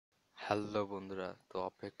Hello বন্ধুরা, তো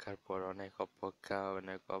অপেক্ষার পর অনেক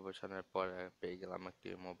অবসানের পর পেয়ে গেলাম একটি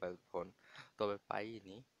মোবাইল ফোন। তবে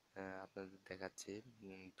পাইনি, আপনাদের দেখাচ্ছি।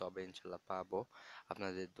 তবে ইনশাল্লাহ পাবো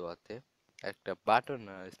আপনাদের দোয়াতে। একটা বাটন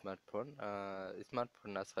স্মার্টফোন, স্মার্টফোন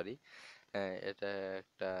না, সরি, এটা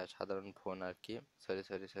একটা সাধারণ ফোন আর কি।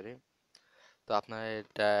 সরি। তো আপনারা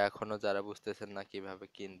এটা এখনো যারা বুঝতেছেন না কিভাবে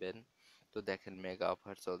কিনবেন, তো দেখেন মেগা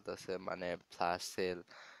অফার চলতেছে, মানে ফ্ল্যাশ সেল।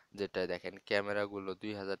 যেটা দেখেন ক্যামেরাগুলো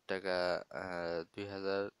 2000 টাকা,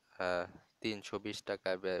 2320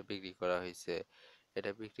 টাকায় বিক্রি করা হয়েছে।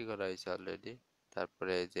 এটা বিক্রি করা হয়েছে অলরেডি।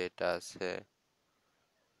 তারপরে যেটা আছে,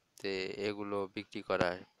 যে এগুলো বিক্রি করা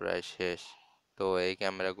প্রায় শেষ। তো এই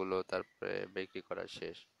ক্যামেরাগুলো তারপরে বিক্রি করা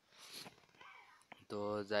শেষ। তো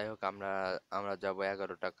যাই হোক, আমরা আমরা যাব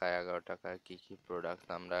 11 টাকায়। 11 টাকায় কি কি প্রোডাক্ট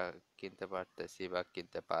আমরা কিনতে পারতেছি বা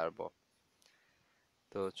কিনতে পারবো।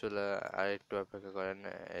 তো চলে, আর একটু অপেক্ষা করেন,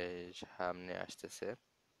 এই সামনে আসতেছে।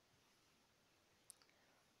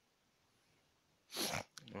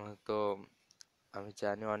 তো আমি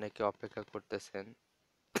জানি অনেকে অপেক্ষা করতেছেন,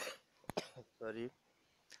 সরি।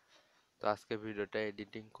 তো আজকে ভিডিওটা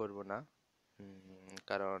এডিটিং করব না,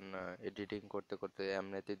 কারণ এডিটিং করতে করতে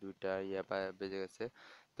এমনিতেই দুইটা বেজে গেছে।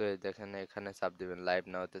 তো এই দেখেন, এখানে চাপ দিবেন, লাইভ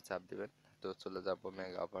নাওতে চাপ দিবেন। তো চলে যাব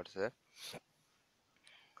মেগা অফার্সে,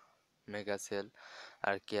 মেগা সেল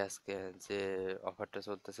আর কি। আজকে যে অফারটা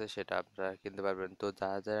চলতেছে সেটা আপনারা কিনতে পারবেন। তো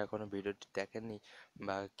যারা যারা এখনো ভিডিওটি দেখেননি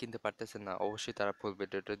বা কিনতে পারতেছেন না, অবশ্যই তারা ফুল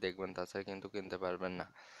ভিডিওটি দেখবেন, তাছাড়া কিন্তু কিনতে পারবেন না।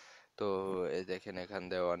 তো এই দেখেন, এখান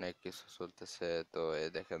দিয়ে অনেক কিছু চলতেছে। তো এই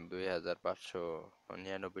দেখেন,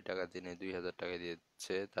 2599 টাকা দিনে 2000 টাকা দিয়ে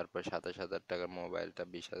দিচ্ছে। তারপর 27,000 টাকার মোবাইলটা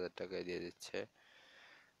 20,000 টাকায় দিয়ে দিচ্ছে।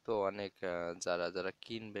 তো অনেক, যারা যারা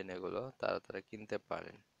কিনবেন এগুলো, তারা তারা কিনতে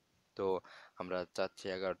পারেন। তো আমরা চাচ্ছি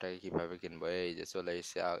 11 টাকায় কিভাবে কিনবো। এই যে চলে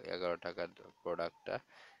এসেছে 11 টাকার প্রোডাক্টটা।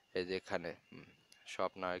 এই যে এখানে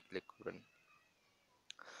শপ নাও ক্লিক করবেন।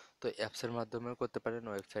 তো অ্যাপসের মাধ্যমেও করতে পারেন,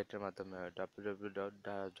 ওয়েবসাইটের মাধ্যমে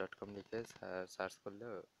www.com লিখে সার্চ করলে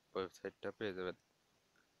ওয়েবসাইটটা পেয়ে যাবেন।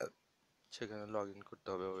 সেখানে লগ ইন করতে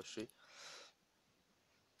হবে অবশ্যই।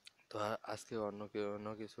 তো আজকে অন্য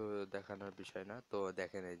কিছু দেখানোর বিষয় না। তো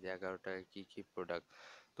দেখেন, এই যে 11 টাকায় কি কি প্রোডাক্ট।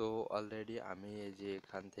 তো অলরেডি আমি এই যে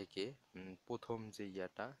এখান থেকে, প্রথম যে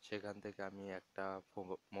সেখান থেকে আমি একটা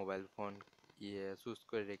মোবাইল ফোন চুজ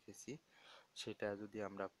করে রেখেছি। সেটা যদি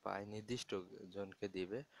আমরা পাই, নির্দিষ্ট জনকে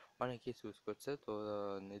দিবে। অনেকেই চুজ করছে, তো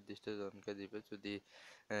নির্দিষ্ট জনকে দিবে। যদি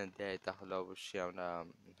দেয় তাহলে অবশ্যই আমরা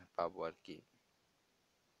পাবো আর কি।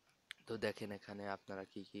 তো দেখেন, এখানে আপনারা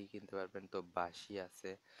কি কি কিনতে পারবেন। তো বাঁশি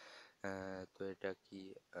আছে, তো এটা কি,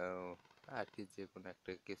 আহ, আর কি যে কোনো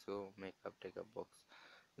একটা কিছু মেকআপ টেকআপ বক্স,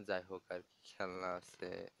 যাই হোক আর কি। খেলনা আছে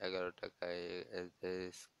 11 টাকায়,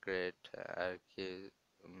 স্ক্রেট আর কি,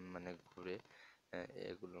 মানে ঘুরে,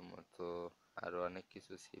 এগুলোর মতো আরো অনেক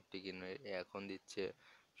কিছু। সেফটি কিনে এখন দিচ্ছে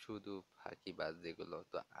শুধু ফাঁকিবাজ যেগুলো।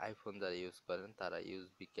 তো আইফোন যারা ইউজ করেন তারা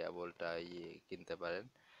ইউএসবি কেবলটা কিনতে পারেন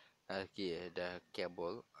আর কি। এটা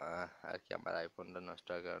কেবল আর কি, আমার আইফোনটা নষ্ট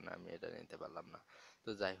হওয়ার কারণে আমি এটা নিতে পারলাম না। তো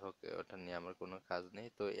যাই হোক, ওটা নিয়ে আমার কোনো কাজ নেই।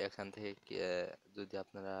 তো এখান থেকে যদি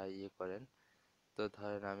আপনারা করেন, তো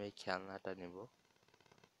ধরেন আমি এই খেলনাটা নিব।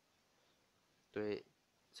 তো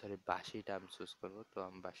সরি, বাঁশিটা আমি চুজ করব। তো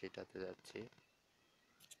আমি বাঁশিটাতে যাচ্ছি।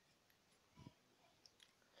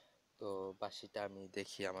 তো বাঁশিটা আমি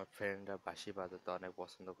দেখি, আমার ফ্রেন্ডরা বাঁশি বাজাতে অনেক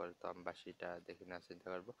পছন্দ করে, তো আমি বাঁশিটা দেখে না চিনতে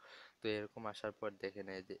পারবো। তো এরকম আসার পর দেখে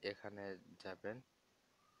নেই যে এখানে যাবেন।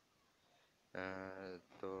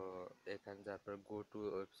 তো এখানে যাওয়ার পর go to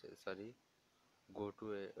website, sorry, go to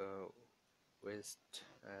West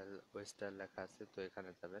oyster লেখা আছে, তো এখানে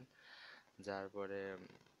যাবেন। যার পরে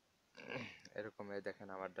এরকম দেখেন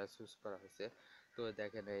আমারটা চুজ করা হয়েছে। তো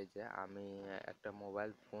দেখেন, এই যে আমি একটা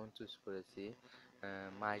মোবাইল ফোন চুজ করেছি,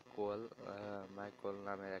 মাইকোল, মাইকোল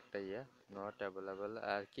নামের একটা নট অ্যাভেলেবল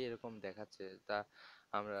আর কি, এরকম দেখাচ্ছে। তা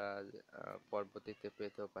আমরা পরবর্তীতে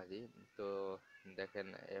পেতেও পারি। তো দেখেন,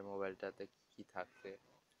 এই মোবাইলটাতে কি কি থাকছে।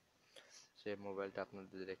 সেই মোবাইলটা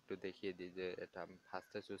আপনাদের একটু দেখিয়ে দিই, যে এটা আমি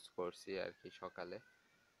ফার্স্টে চুজ করছি আর কি সকালে।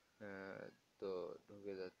 আহ, তো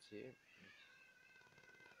ঢুকে যাচ্ছি।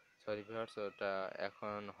 সরি ভিউয়ার্স, ওটা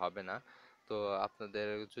এখন হবে না। তো আপনাদের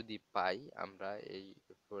যদি পাই আমরা এই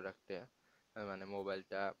প্রোডাক্টে, মানে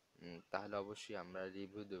মোবাইলটা, তাহলে অবশ্যই আমরা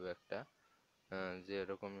রিভিউ দেবো একটা। যে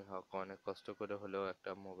এরকমই হোক, অনেক কষ্ট করে হলেও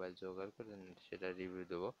একটা মোবাইল জোগাড় করে সেটা রিভিউ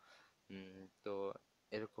দেবো। তো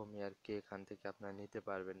এরকমই আর কি, এখান থেকে আপনারা নিতে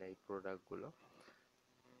পারবেন এই প্রোডাক্টগুলো।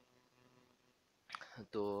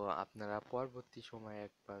 তো আপনারা পরবর্তী সময়ে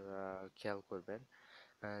একবার খেয়াল করবেন,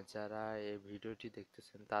 যারা এই ভিডিওটি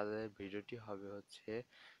দেখতেছেন তাদের ভিডিওটি হবে হচ্ছে,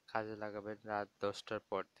 কাজে লাগাবেন রাত 10টার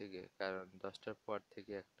পর থেকে, কারণ 10টার পর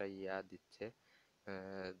থেকে একটা দিচ্ছে,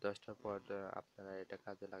 10টার পর আপনারা এটা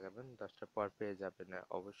কাজে লাগাবেন, 10টার পর পেয়ে যাবেন,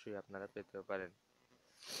 অবশ্যই আপনারা পেতেও পারেন।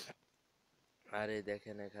 আর এই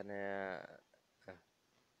দেখেন এখানে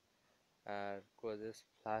আর কোজেস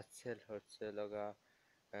ফ্লাশ সেল হচ্ছে লগা,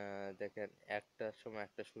 দেখেন একটার সময়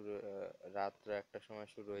একটা শুরু, রাত্র একটার সময়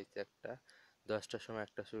শুরু হয়েছে একটা, 10টার সময়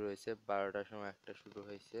একটা শুরু হয়েছে, 12টার সময় একটা শুরু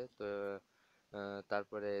হয়েছে, তো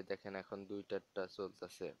তারপরে দেখেন এখন 2টারটা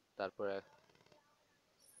চলতেছে, তারপরে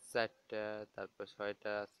 4টা, তারপর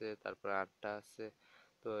 6টা আছে, তারপর 8টা আছে।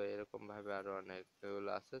 তো এরকম ভাবে আরো অনেকগুলো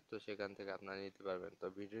আছে, তো সেখান থেকে আপনারা নিতে পারবেন। তো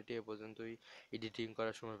ভিডিওটি এ পর্যন্তই। এডিটিং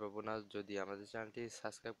করার সময় পাবো না। যদি আমাদের চ্যানেলটি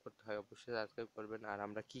সাবস্ক্রাইব করতে হয় অবশ্যই সাবস্ক্রাইব করবেন, আর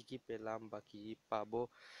আমরা কি কি পেলাম বা কি কি পাবো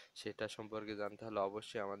সেটা সম্পর্কে জানতে হলে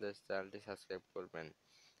অবশ্যই আমাদের চ্যানেলটি সাবস্ক্রাইব করবেন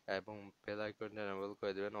এবং বেল আইকনটা এনেবল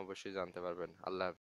করে দেবেন, অবশ্যই জানতে পারবেন। আল্লাহ হাফেজ।